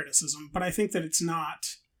lot of criticism, but I think that it's not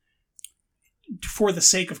for the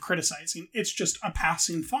sake of criticizing. It's just a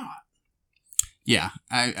passing thought. Yeah,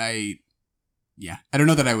 I don't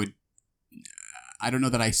know that I would. I don't know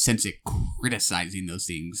that I sense it criticizing those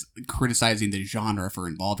things, criticizing the genre for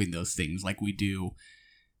involving those things, like we do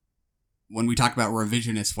when we talk about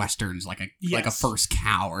revisionist westerns, like a First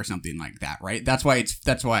Cow or something like that, right? That's why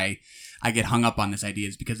I get hung up on this idea,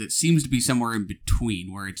 is because it seems to be somewhere in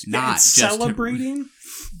between, where it's not it's just celebrating,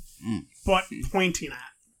 but pointing at.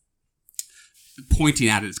 Pointing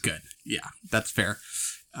at it is good. Yeah, that's fair.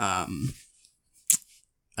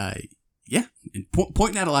 Yeah, and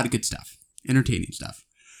pointing at a lot of good stuff, entertaining stuff.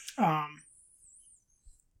 I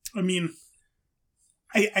mean,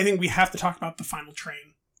 I think we have to talk about the final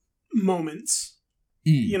train moments.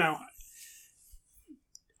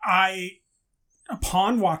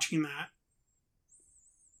 Upon watching that,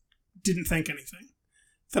 didn't think anything.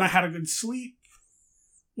 Then I had a good sleep,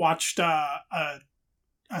 watched a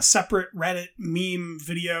separate Reddit meme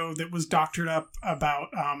video that was doctored up about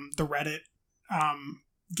the Reddit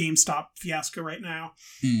GameStop fiasco right now,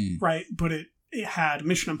 right? But it had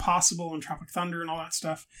Mission Impossible and Tropic Thunder and all that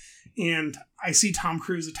stuff, and I see Tom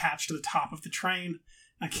Cruise attached to the top of the train.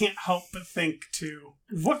 I can't help but think to,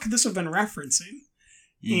 what could this have been referencing?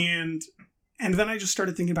 And then I just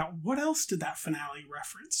started thinking about, what else did that finale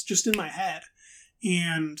reference, just in my head?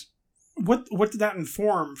 And what did that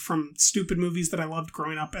inform from stupid movies that I loved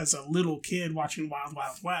growing up as a little kid watching Wild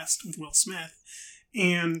Wild West with Will Smith?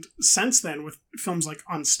 And since then, with films like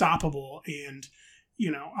Unstoppable and,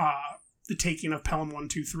 The Taking of Pelham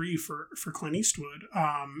 123 for Clint Eastwood,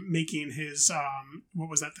 making his, what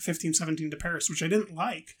was that, the 1517 to Paris, which I didn't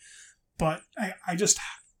like. But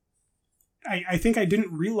I think I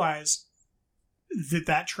didn't realize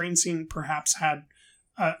that train scene perhaps had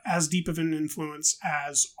as deep of an influence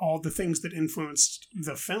as all the things that influenced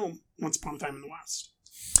the film Once Upon a Time in the West.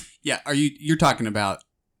 Yeah, are you talking about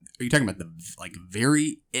the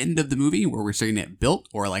very end of the movie where we're seeing it built,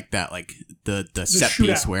 or like that, like the set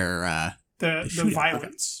piece where the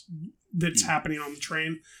violence that's happening on the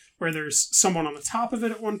train, where there's someone on the top of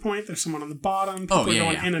it at one point, there's someone on the bottom, people are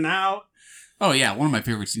going in and out. Oh yeah, one of my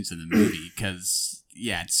favorite scenes in the movie, because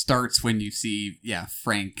it starts when you see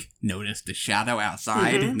Frank notice the shadow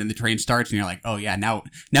outside, and then the train starts, and you're like, oh yeah, now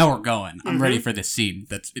we're going. I'm ready for this scene.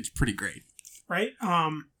 It's pretty great, right?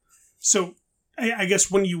 So I guess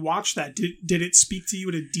when you watch that, did it speak to you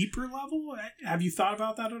at a deeper level? Have you thought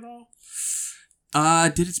about that at all?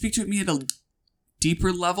 Did it speak to me at a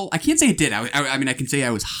deeper level? I can't say it did. I mean, I can say I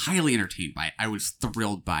was highly entertained by it. I was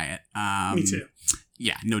thrilled by it. Me too.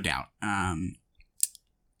 Yeah, no doubt. I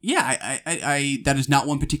that is not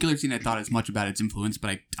one particular scene I thought as much about its influence,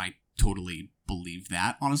 but I totally believe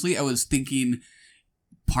that. Honestly, I was thinking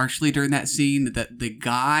partially during that scene that the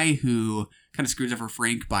guy who kind of screws over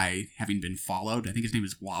Frank by having been followed, I think his name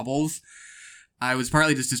is Wobbles, I was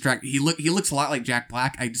partly just distracted. He looks a lot like Jack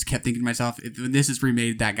Black. I just kept thinking to myself, when this is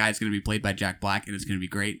remade, that guy's going to be played by Jack Black, and it's going to be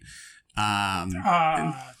great.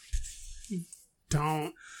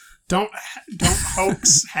 Don't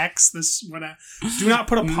hoax hex this. Do not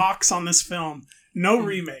put a pox on this film. No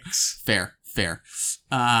remakes. Fair.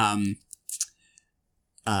 But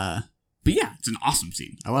yeah, it's an awesome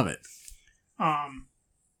scene. I love it.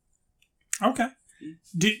 Okay.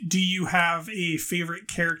 Do you have a favorite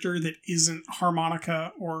character that isn't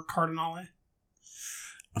Harmonica or Cardinale?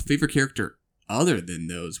 A favorite character other than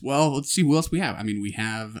those, well, let's see who else we have. I mean, we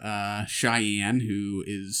have Cheyenne, who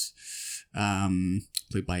is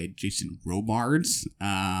played by Jason Robards.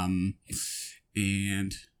 And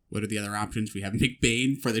what are the other options? We have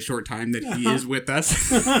McBain for the short time that he is with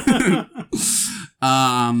us.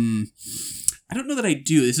 I don't know that I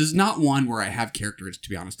do. This is not one where I have characters, to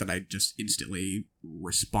be honest, that I just instantly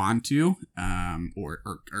respond to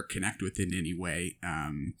or connect with in any way.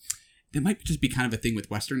 That might just be kind of a thing with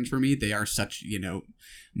Westerns for me. They are such,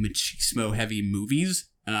 machismo-heavy movies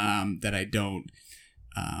that I don't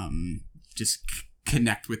just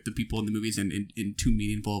connect with the people in the movies in too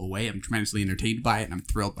meaningful of a way. I'm tremendously entertained by it, and I'm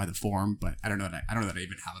thrilled by the form, but I don't know that I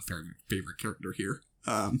even have a favorite character here.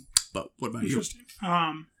 But what about you?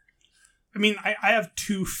 I mean, I have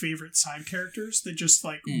two favorite side characters that just,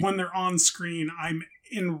 when they're on screen, I'm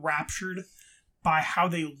enraptured by how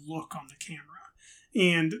they look on the camera.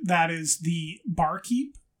 And that is the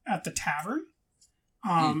barkeep at the tavern.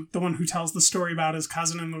 The one who tells the story about his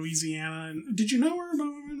cousin in Louisiana. And did you know her?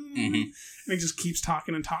 Mm-hmm. And he just keeps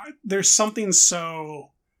talking and talking. There's something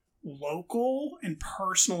so local and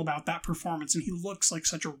personal about that performance. And he looks like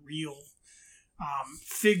such a real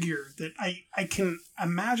figure that I can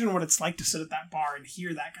imagine what it's like to sit at that bar and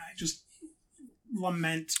hear that guy just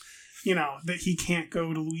lament, that he can't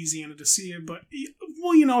go to Louisiana to see it. But,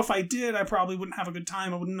 if I did, I probably wouldn't have a good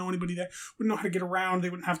time. I wouldn't know anybody there, wouldn't know how to get around. They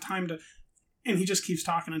wouldn't have time to, and he just keeps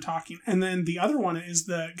talking and talking. And then the other one is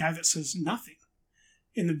the guy that says nothing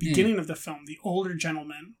in the beginning of the film, the older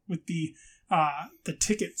gentleman with the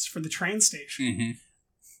tickets for the train station. Mm-hmm.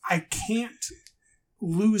 I can't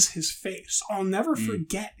lose his face. I'll never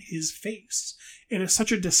forget his face. It is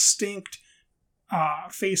such a distinct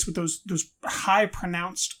face with those high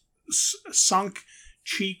pronounced sunk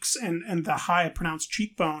cheeks and the high pronounced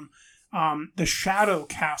cheekbone. The shadow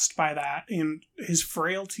cast by that and his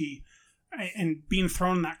frailty and being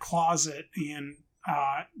thrown in that closet and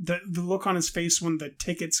the look on his face when the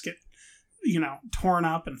tickets get torn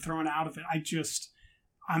up and thrown out of it.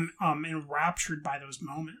 I'm enraptured by those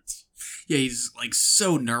moments. Yeah, he's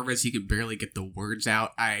so nervous he could barely get the words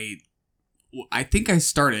out. I think I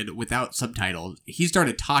started without subtitles. He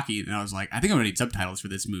started talking and I was like, I think I'm gonna need subtitles for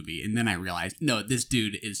this movie. And then I realized, no, this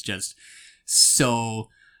dude is just so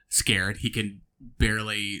scared he can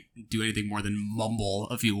barely do anything more than mumble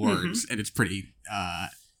a few words, and it's pretty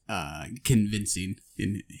convincing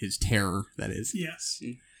in his terror. That is. Yes.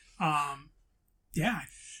 Yeah.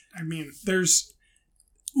 I mean, there's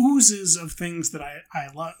oozes of things that I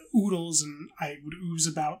love, oodles, and I would ooze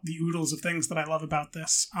about the oodles of things that I love about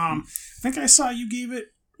this. I think I saw you gave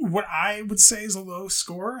it what I would say is a low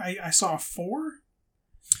score. I saw a 4.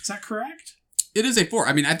 Is that correct? It is a 4.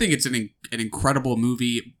 I mean, I think it's an incredible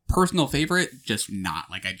movie. Personal favorite, just not.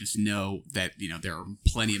 I just know that, there are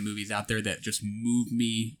plenty of movies out there that just move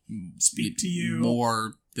me. Speak to you.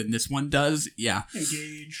 More than this one does. Yeah.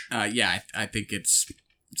 Engage. I think it's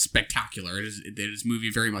spectacular. It is a movie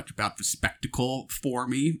very much about the spectacle for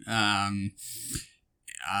me. I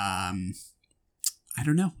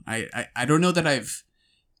don't know. I don't know that I've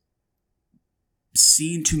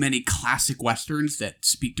seen too many classic westerns that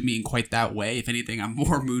speak to me in quite that way. If anything, I'm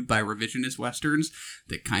more moved by revisionist westerns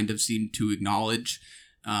that kind of seem to acknowledge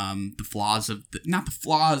the flaws of not the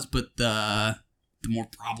flaws, but the more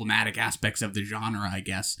problematic aspects of the genre, I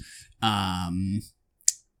guess.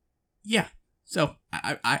 Yeah. So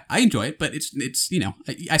I enjoy it, but it's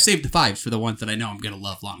I saved the 5s for the ones that I know I'm gonna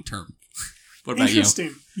love long term. What about you?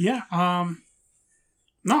 Interesting. Yeah.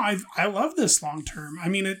 No, I love this long term. I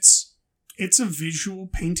mean, it's a visual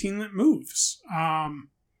painting that moves.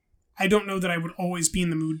 I don't know that I would always be in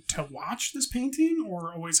the mood to watch this painting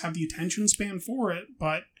or always have the attention span for it,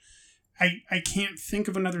 but I can't think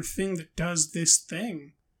of another thing that does this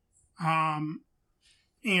thing.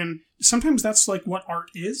 And sometimes that's what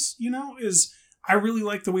art is, is I really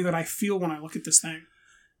like the way that I feel when I look at this thing.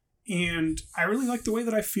 And I really like the way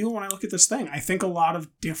that I feel when I look at this thing. I think a lot of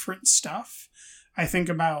different stuff. I think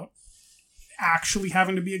about actually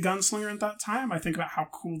having to be a gunslinger at that time. I think about how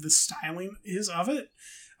cool the styling is of it.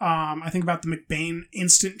 I think about the McBain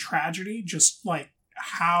instant tragedy, just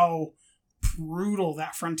how brutal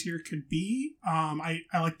that frontier could be. I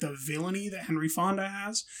like the villainy that Henry Fonda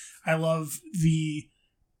has. I love the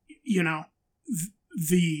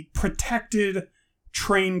protected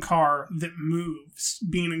train car that moves,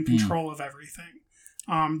 being in control of everything.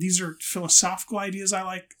 These are philosophical ideas I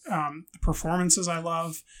like, the performances I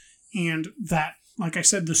love, and that, like I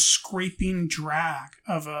said, the scraping drag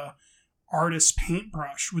of a artist's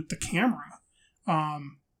paintbrush with the camera.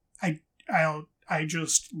 I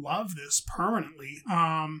just love this permanently.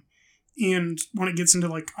 And when it gets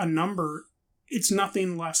into a number, it's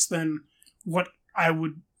nothing less than what I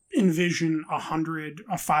would envision a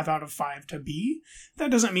 5 out of 5 to be. That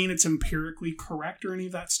doesn't mean it's empirically correct or any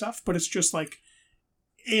of that stuff, but it's just like,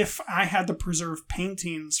 if I had to preserve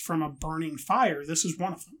paintings from a burning fire, this is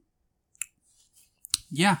one of them.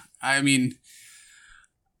 Yeah, I mean,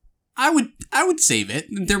 I would save it.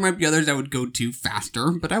 There might be others I would go to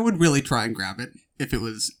faster, but I would really try and grab it if it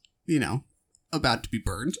was, about to be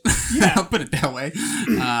burned. Yeah. I'll put it that way.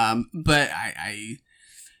 But I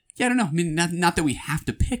don't know. I mean, not that we have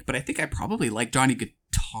to pick, but I think I probably like Johnny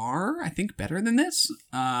Guitar, I think, better than this.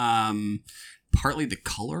 Partly the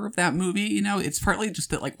color of that movie, it's partly just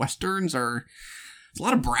that, like, Westerns are, there's a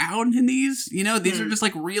lot of brown in these, these are just,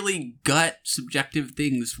 like, really gut subjective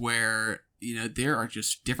things where, there are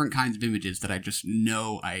just different kinds of images that I just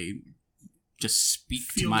know I just speak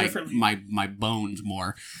to my bones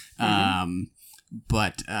more. Mm-hmm.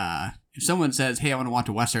 But if someone says, hey, I want to watch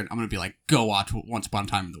a Western, I'm going to be like, go watch Once Upon a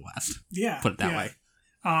Time in the West. Yeah. Put it that way.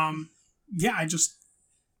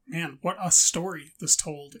 Man, what a story this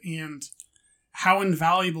told, and how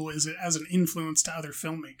invaluable is it as an influence to other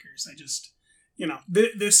filmmakers?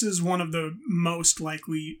 This is one of the most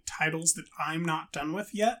likely titles that I'm not done with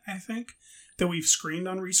yet, I think, that we've screened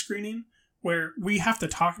on rescreening, where we have to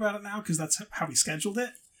talk about it now because that's how we scheduled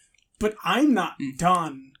it. But I'm not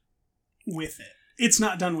done with it. It's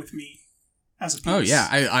not done with me as a piece. Oh, yeah.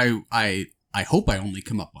 I hope I only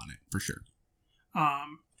come up on it, for sure. I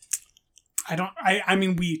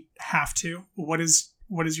mean, we have to. What is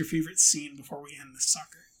your favorite scene before we end this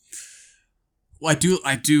sucker? Well,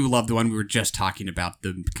 I do love the one we were just talking about,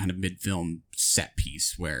 the kind of mid-film set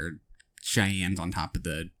piece where Cheyenne's on top of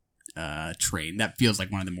the train. That feels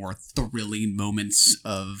like one of the more thrilling moments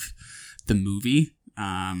of the movie.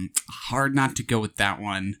 Hard not to go with that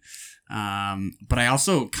one. But I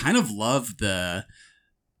also kind of love the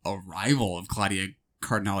arrival of Claudia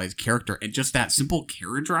Cardinale's character and just that simple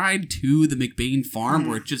carriage ride to the McBain farm,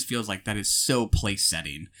 where it just feels like that is so place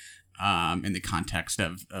setting in the context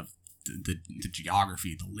of the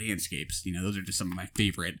geography, the landscapes. Those are just some of my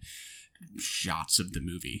favorite shots of the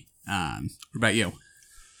movie. What about you?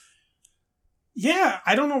 Yeah,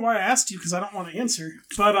 I don't know why I asked you because I don't want to answer,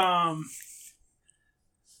 but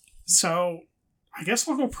so I guess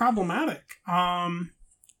we'll go problematic.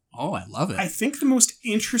 Oh, I love it. I think the most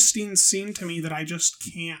interesting scene to me that I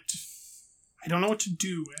don't know what to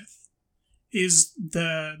do with, is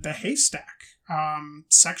the haystack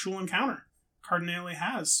sexual encounter Cardinale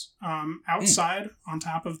has outside on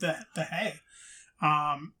top of the hay.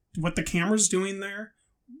 What the camera's doing there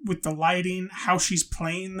with the lighting, how she's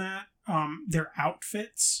playing that, their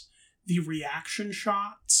outfits, the reaction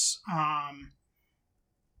shots.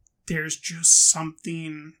 There's just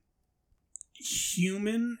something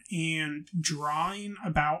human and drawing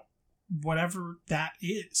about whatever that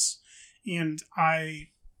is. And I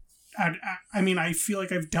mean, I feel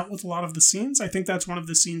like I've dealt with a lot of the scenes. I think that's one of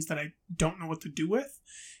the scenes that I don't know what to do with.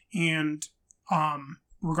 And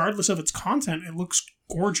regardless of its content, it looks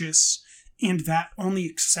gorgeous, and that only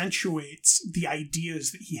accentuates the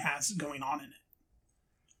ideas that he has going on in it.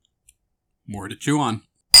 More to chew on.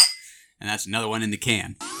 And that's another one in the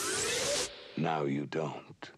can. Now you don't.